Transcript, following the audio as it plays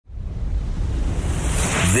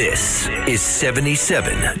This is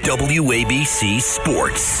 77 WABC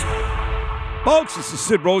Sports. Folks, this is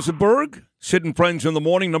Sid Rosenberg, Sid and Friends in the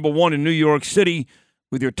Morning, number one in New York City,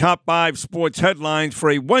 with your top five sports headlines for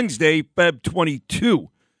a Wednesday, Feb 22.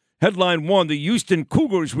 Headline one, the Houston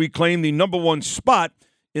Cougars reclaim the number one spot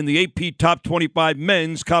in the AP Top 25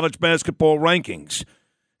 men's college basketball rankings.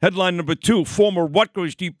 Headline number two, former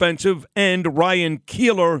Rutgers defensive end Ryan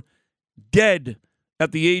Keeler dead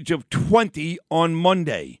at the age of 20 on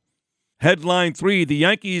Monday. Headline three, the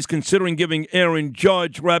Yankees considering giving Aaron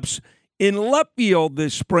Judge reps in left field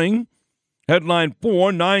this spring. Headline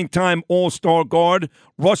four, nine-time All-Star guard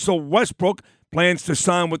Russell Westbrook plans to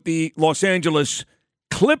sign with the Los Angeles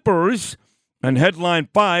Clippers. And headline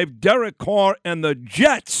five, Derek Carr and the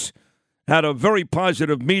Jets had a very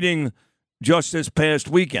positive meeting just this past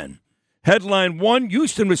weekend. Headline one,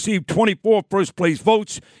 Houston received 24 first-place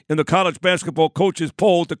votes in the college basketball coaches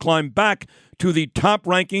poll to climb back to the top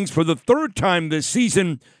rankings for the third time this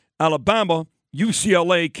season. Alabama,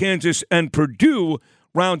 UCLA, Kansas, and Purdue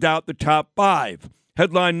round out the top five.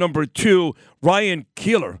 Headline number two, Ryan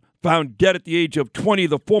Keeler, found dead at the age of 20,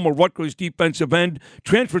 the former Rutgers defensive end,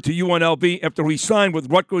 transferred to UNLV after he signed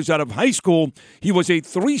with Rutgers out of high school. He was a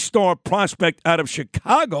three-star prospect out of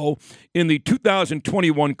Chicago in the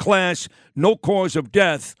 2021 class. No cause of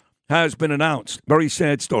death has been announced. Very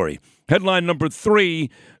sad story. Headline number three,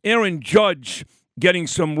 Aaron Judge getting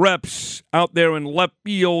some reps out there in left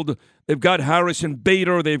field. They've got Harrison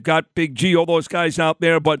Bader. They've got Big G, all those guys out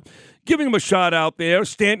there, but giving him a shot out there.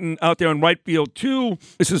 Stanton out there in right field, too.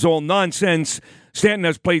 This is all nonsense. Stanton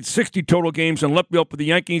has played 60 total games in left field for the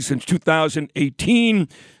Yankees since 2018.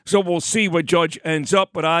 So we'll see where Judge ends up.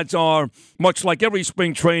 But odds are, much like every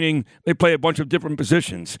spring training, they play a bunch of different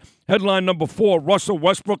positions. Headline number four, Russell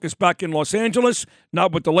Westbrook is back in Los Angeles,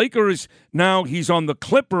 not with the Lakers. Now he's on the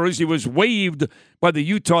Clippers. He was waived by the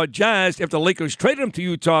Utah Jazz after the Lakers traded him to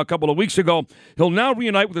Utah a couple of weeks ago. He'll now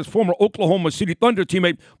reunite with his former Oklahoma City Thunder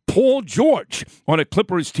teammate Paul George on a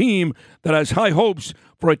Clippers team that has high hopes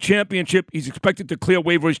for a championship. He's expected to clear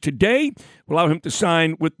waivers today, allow him to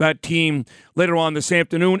sign with that team later on this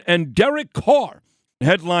afternoon. And Derek Carr,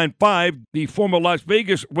 headline five, the former Las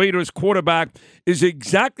Vegas Raiders quarterback, is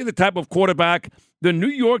exactly the type of quarterback the New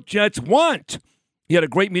York Jets want. He had a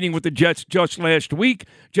great meeting with the Jets just last week.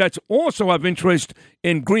 Jets also have interest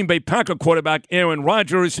in Green Bay Packer quarterback Aaron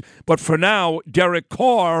Rodgers. But for now, Derek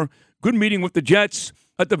Carr, good meeting with the Jets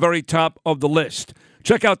at the very top of the list.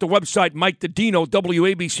 Check out the website, Mike Dodino,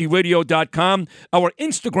 WABCRadio.com. Our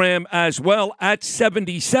Instagram as well, at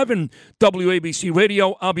 77 WABC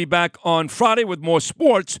Radio. I'll be back on Friday with more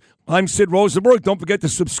sports. I'm Sid Rosenberg. Don't forget to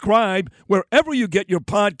subscribe wherever you get your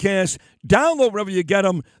podcasts. Download wherever you get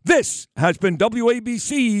them. This has been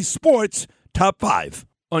WABC's Sports Top 5.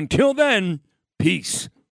 Until then, peace.